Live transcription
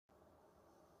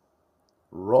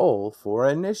Roll for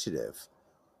initiative.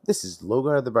 This is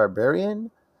Logar the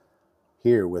Barbarian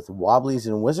here with Wobblies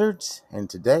and Wizards, and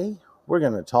today we're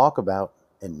going to talk about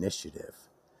initiative.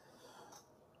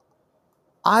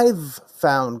 I've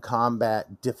found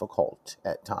combat difficult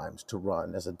at times to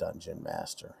run as a dungeon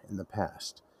master in the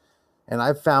past. And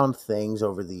I've found things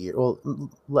over the years,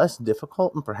 less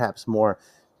difficult and perhaps more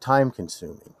time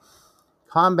consuming.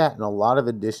 Combat in a lot of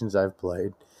editions I've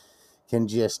played can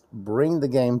just bring the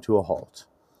game to a halt.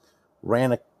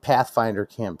 Ran a Pathfinder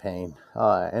campaign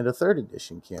and a 3rd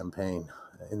edition campaign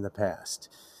in the past.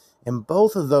 And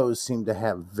both of those seem to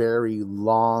have very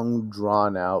long,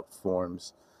 drawn-out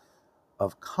forms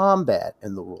of combat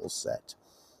in the rule set.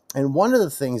 And one of the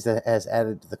things that has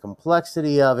added to the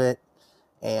complexity of it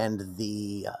and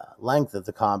the length of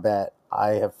the combat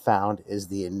I have found is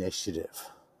the initiative.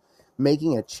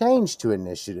 Making a change to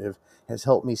initiative has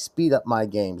helped me speed up my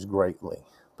games greatly.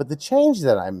 But the change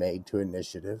that I made to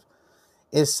initiative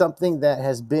is something that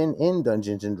has been in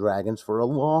Dungeons & Dragons for a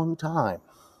long time.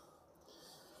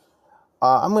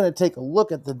 I'm going to take a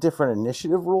look at the different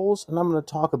initiative rules, and I'm going to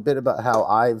talk a bit about how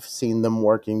I've seen them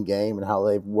work in game and how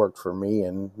they've worked for me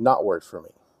and not worked for me.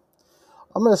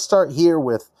 I'm going to start here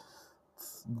with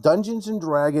Dungeons &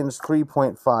 Dragons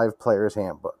 3.5 Player's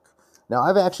Handbook. Now,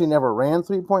 I've actually never ran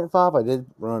 3.5. I did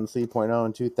run 3.0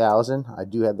 in 2000. I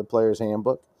do have the Player's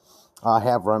Handbook. I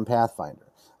have run Pathfinder.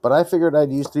 But I figured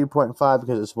I'd use 3.5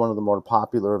 because it's one of the more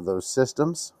popular of those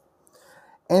systems.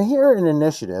 And here in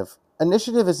Initiative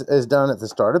is done at the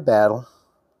start of battle.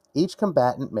 Each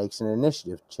combatant makes an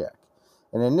initiative check.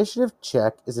 An initiative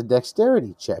check is a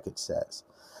dexterity check, it says.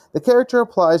 The character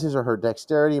applies his or her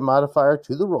dexterity modifier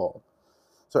to the roll.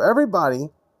 So everybody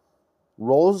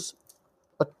rolls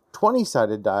a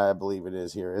 20-sided die, I believe it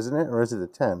is here, isn't it? Or is it a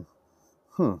 10?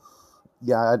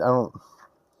 Yeah,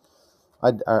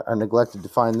 I neglected to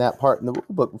find that part in the rule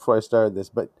book before I started this,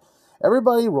 but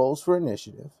everybody rolls for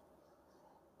initiative,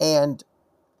 and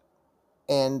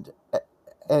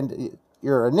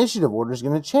your initiative order is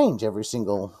going to change every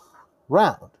single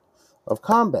round of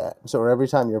combat. So every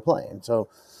time you're playing, so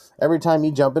every time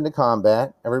you jump into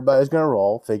combat, everybody's going to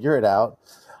roll, figure it out.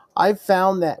 I've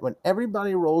found that when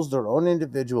everybody rolls their own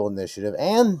individual initiative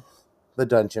and the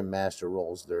dungeon master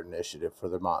rolls their initiative for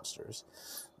their monsters,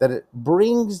 that it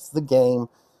brings the game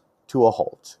to a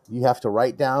halt. You have to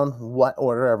write down what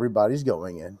order everybody's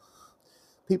going in.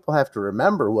 People have to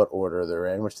remember what order they're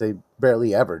in, which they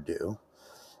barely ever do.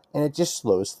 And it just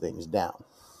slows things down.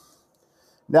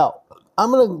 Now,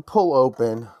 I'm going to pull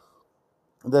open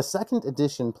the 2nd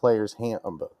edition Player's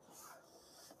Handbook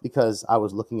because I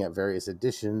was looking at various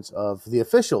editions of the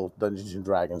official Dungeons &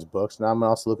 Dragons books, and I'm going to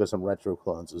also look at some retro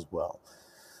clones as well.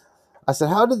 I said,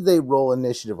 how did they roll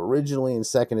initiative originally in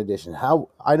 2nd edition?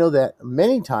 I know that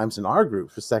many times in our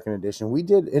group for 2nd edition, we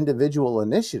did individual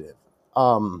initiative.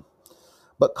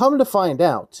 But come to find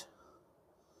out,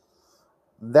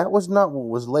 that was not what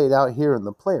was laid out here in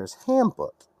the Player's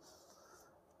Handbook.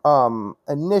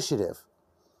 Initiative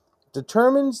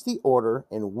determines the order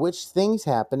in which things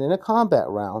happen in a combat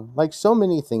round. Like so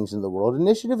many things in the world,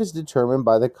 initiative is determined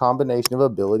by the combination of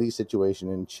ability, situation,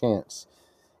 and chance.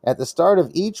 At the start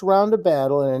of each round of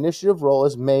battle, an initiative roll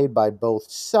is made by both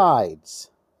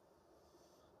sides.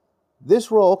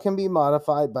 This roll can be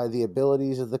modified by the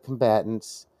abilities of the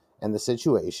combatants and the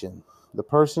situation. The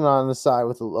person on the side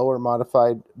with the lower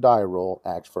modified die roll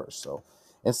acts first. So,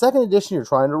 in 2nd edition, you're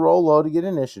trying to roll low to get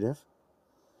initiative,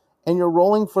 and you're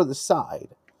rolling for the side.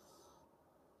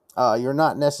 You're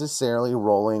not necessarily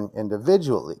rolling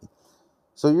individually.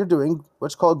 So you're doing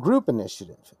what's called group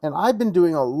initiative. And I've been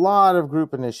doing a lot of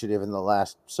group initiative in the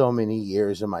last so many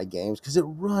years in my games because it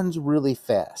runs really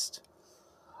fast.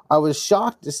 I was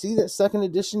shocked to see that 2nd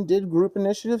edition did group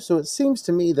initiative, so it seems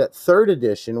to me that 3rd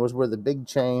edition was where the big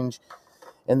change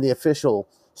and the official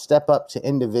step up to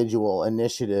individual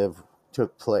initiative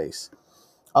took place.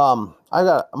 I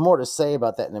got more to say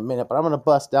about that in a minute, but I'm going to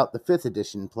bust out the 5th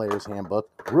edition Player's Handbook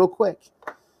real quick.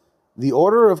 The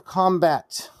order of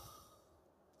combat.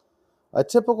 A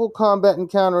typical combat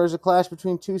encounter is a clash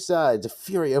between two sides, a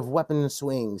fury of weapon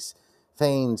swings,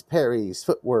 feigns, parries,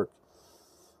 footwork.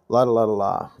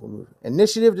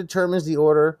 Initiative determines the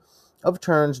order of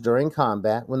turns during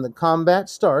combat. When the combat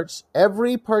starts,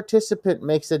 every participant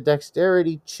makes a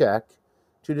dexterity check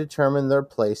to determine their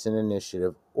place in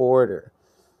initiative order.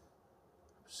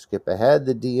 Skip ahead,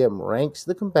 the DM ranks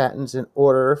the combatants in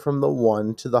order from the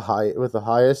one to the with the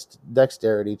highest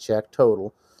dexterity check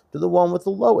total to the one with the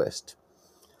lowest.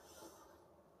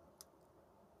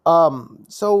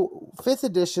 So 5th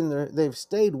edition, they've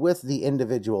stayed with the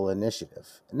individual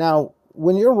initiative. Now,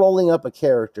 when you're rolling up a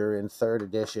character in 3rd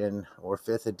edition or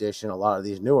 5th edition, a lot of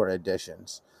these newer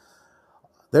editions,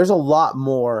 there's a lot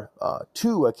more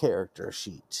to a character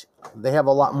sheet. They have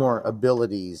a lot more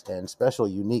abilities and special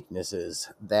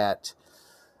uniquenesses that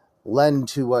lend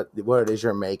to what it is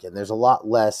you're making. There's a lot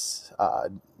less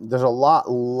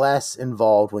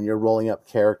involved when you're rolling up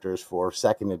characters for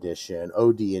 2nd edition,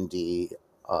 OD&D,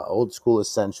 Old School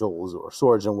Essentials, or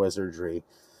Swords and Wizardry,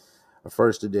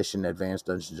 1st edition Advanced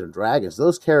Dungeons and Dragons.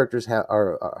 Those characters have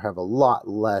a lot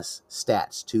less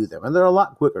stats to them, and they're a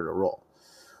lot quicker to roll.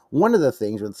 One of the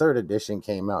things when 3rd edition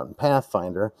came out in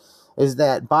Pathfinder is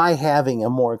that by having a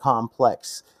more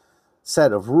complex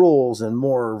set of rules and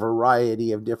more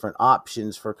variety of different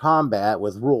options for combat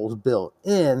with rules built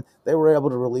in, they were able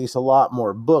to release a lot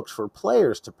more books for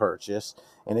players to purchase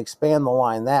and expand the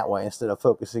line that way instead of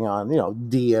focusing on,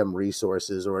 DM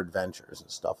resources or adventures and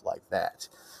stuff like that,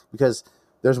 because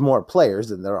there's more players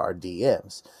than there are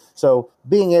DMs. So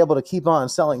being able to keep on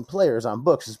selling players on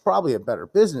books is probably a better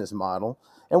business model.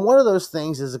 And one of those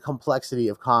things is the complexity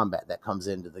of combat that comes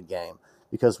into the game.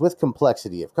 Because with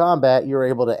complexity of combat, you're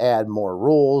able to add more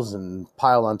rules and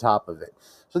pile on top of it.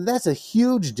 So that's a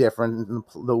huge difference in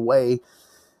the way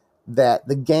that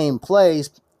the game plays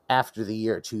after the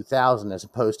year 2000 as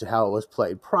opposed to how it was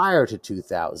played prior to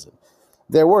 2000.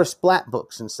 There were splat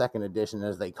books in 2nd edition,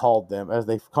 as they've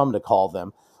come to call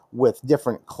them, with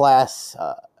different class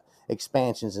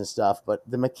expansions and stuff, but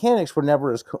the mechanics were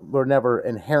never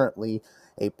inherently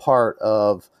a part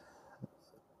of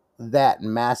that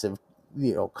massive,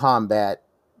 combat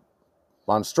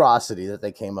monstrosity that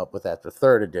they came up with after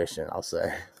 3rd edition, I'll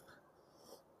say.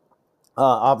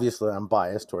 Obviously, I'm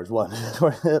biased towards one,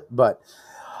 but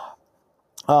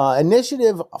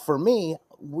initiative, for me,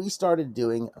 we started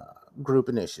doing group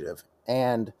initiative,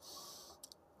 and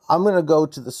I'm going to go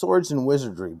to the Swords and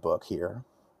Wizardry book here,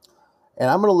 and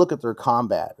I'm going to look at their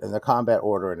combat and their combat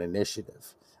order and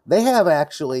initiative. They have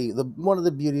actually, one of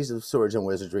the beauties of Swords and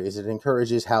Wizardry is it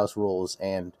encourages house rules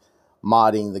and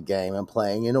modding the game and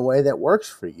playing in a way that works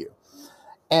for you.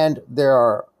 And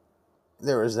there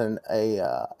is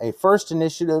a first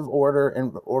initiative order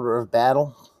and order of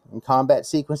battle and combat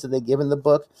sequence that they give in the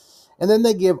book, and then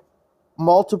they give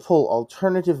multiple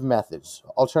alternative methods.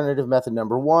 Alternative method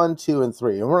number 1, 2, and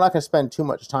 3. And we're not going to spend too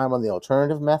much time on the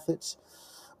alternative methods,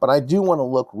 but I do want to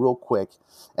look real quick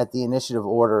at the initiative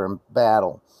order and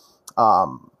battle.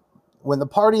 When the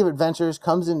party of adventurers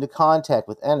comes into contact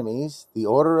with enemies, the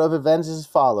order of events is as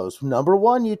follows. Number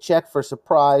 1, you check for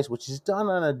surprise, which is done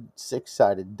on a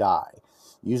 6-sided die.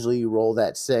 Usually you roll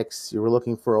that 6, you're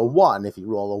looking for a 1. If you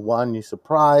roll a 1, you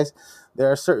surprise.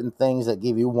 There are certain things that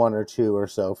give you 1 or 2 or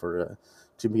so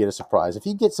to get a surprise. If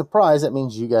you get surprised, that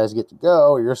means you guys get to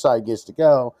go, or your side gets to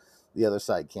go. The other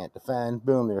side can't defend.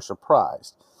 Boom, they're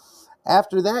surprised.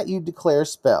 After that, you declare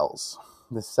spells.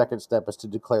 The second step is to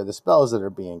declare the spells that are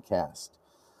being cast.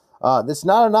 That's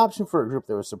not an option for a group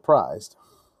that was surprised.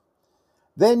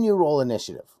 Then you roll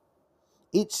initiative.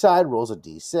 Each side rolls a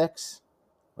d6.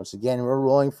 Once again, we're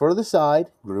rolling for the side,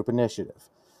 group initiative.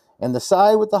 And the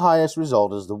side with the highest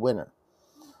result is the winner.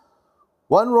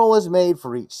 1 roll is made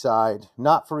for each side,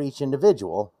 not for each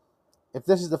individual. If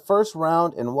this is the first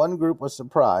round and one group was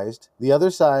surprised, the other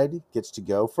side gets to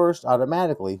go first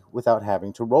automatically without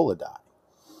having to roll a die.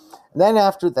 And then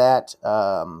after that,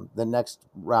 the next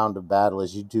round of battle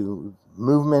is you do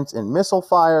movements and missile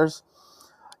fires,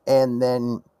 and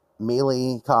then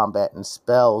melee combat and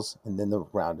spells, and then the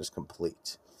round is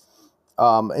complete.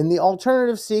 In the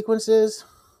alternative sequences,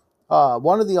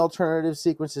 one of the alternative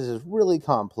sequences is really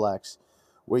complex,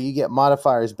 where you get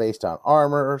modifiers based on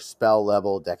armor, spell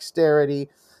level, dexterity,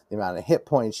 the amount of hit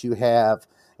points you have,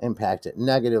 impact it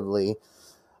negatively,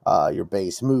 your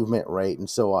base movement rate, and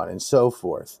so on and so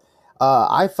forth.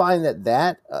 I find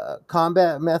that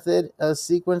combat method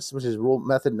sequence, which is rule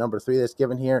method number 3 that's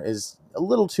given here, is a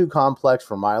little too complex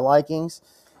for my likings,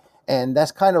 and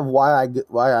that's kind of why I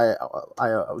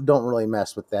don't really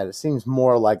mess with that. It seems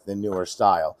more like the newer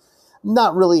style.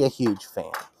 Not really a huge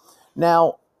fan.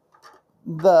 Now,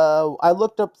 I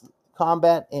looked up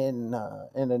combat in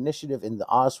initiative in the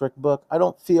Osric book. I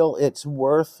don't feel it's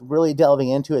worth really delving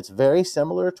into. It's very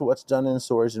similar to what's done in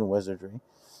Swords and Wizardry.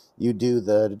 You do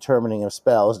the determining of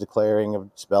spells, declaring of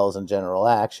spells and general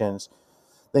actions.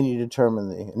 Then you determine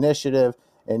the initiative,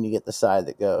 and you get the side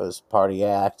that goes party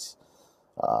acts.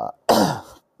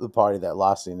 The party that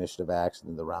lost the initiative acts,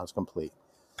 and the round's complete.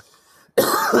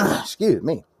 Excuse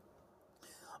me.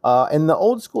 In the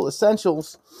Old School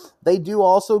Essentials, they do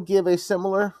also give a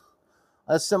similar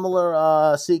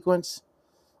sequence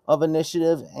of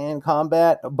initiative and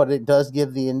combat, but it does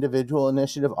give the individual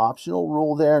initiative optional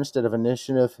rule there instead of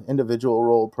initiative individual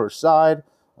roll per side.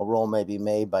 A roll may be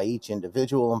made by each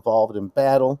individual involved in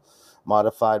battle,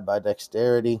 modified by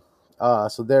dexterity.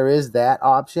 So there is that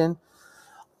option.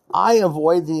 I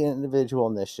avoid the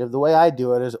individual initiative. The way I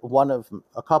do it is one of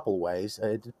a couple ways.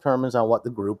 It determines on what the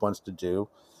group wants to do,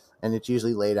 and it's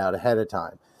usually laid out ahead of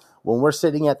time. When we're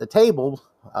sitting at the table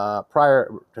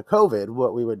prior to COVID,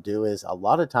 what we would do is a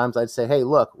lot of times I'd say, hey,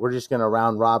 look, we're just going to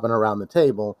round robin around the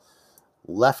table,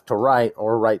 left to right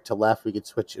or right to left. We could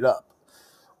switch it up.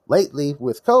 Lately,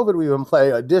 with COVID, we've been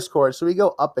playing a Discord, so we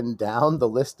go up and down the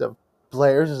list of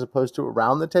players as opposed to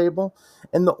around the table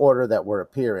in the order that we're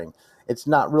appearing. It's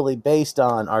not really based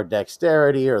on our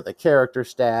dexterity or the character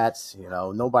stats.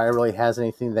 Nobody really has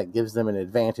anything that gives them an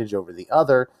advantage over the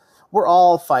other. We're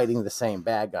all fighting the same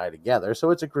bad guy together,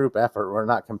 so it's a group effort. We're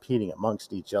not competing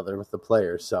amongst each other with the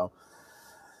players, so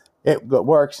it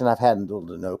works, and I've had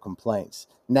no complaints.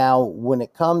 Now, when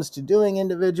it comes to doing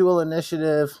individual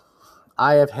initiative,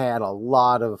 I have had a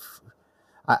lot of...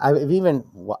 I've even,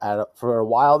 for a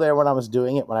while there when I was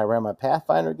doing it, when I ran my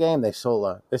Pathfinder game, they sell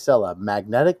a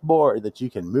magnetic board that you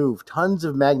can move tons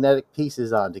of magnetic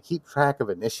pieces on to keep track of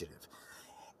initiative.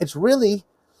 It's really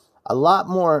a lot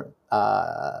more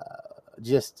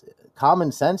just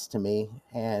common sense to me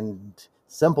and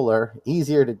simpler,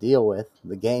 easier to deal with.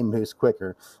 The game moves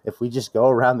quicker if we just go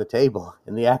around the table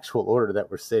in the actual order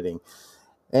that we're sitting.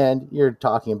 And you're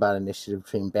talking about initiative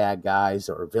between bad guys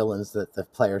or villains that the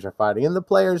players are fighting, and the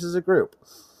players as a group.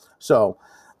 So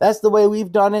that's the way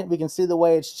we've done it. We can see the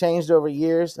way it's changed over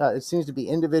years. It seems to be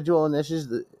individual initiative.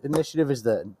 The initiative is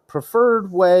the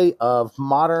preferred way of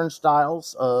modern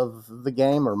styles of the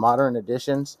game or modern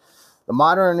editions. The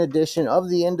modern edition of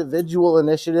the individual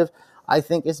initiative, I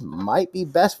think, might be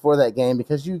best for that game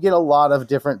because you get a lot of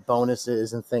different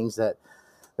bonuses and things that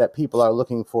people are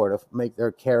looking for to make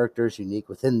their characters unique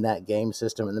within that game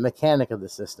system and the mechanic of the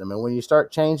system. And when you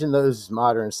start changing those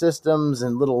modern systems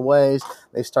in little ways,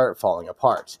 they start falling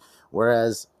apart.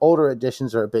 Whereas older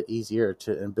editions are a bit easier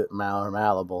and a bit more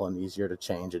malleable and easier to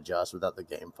change, adjust without the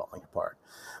game falling apart.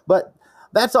 But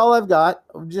that's all I've got.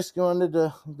 I'm just going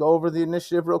to go over the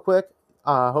initiative real quick.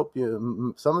 I hope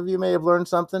some of you may have learned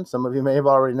something. Some of you may have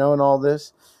already known all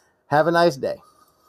this. Have a nice day.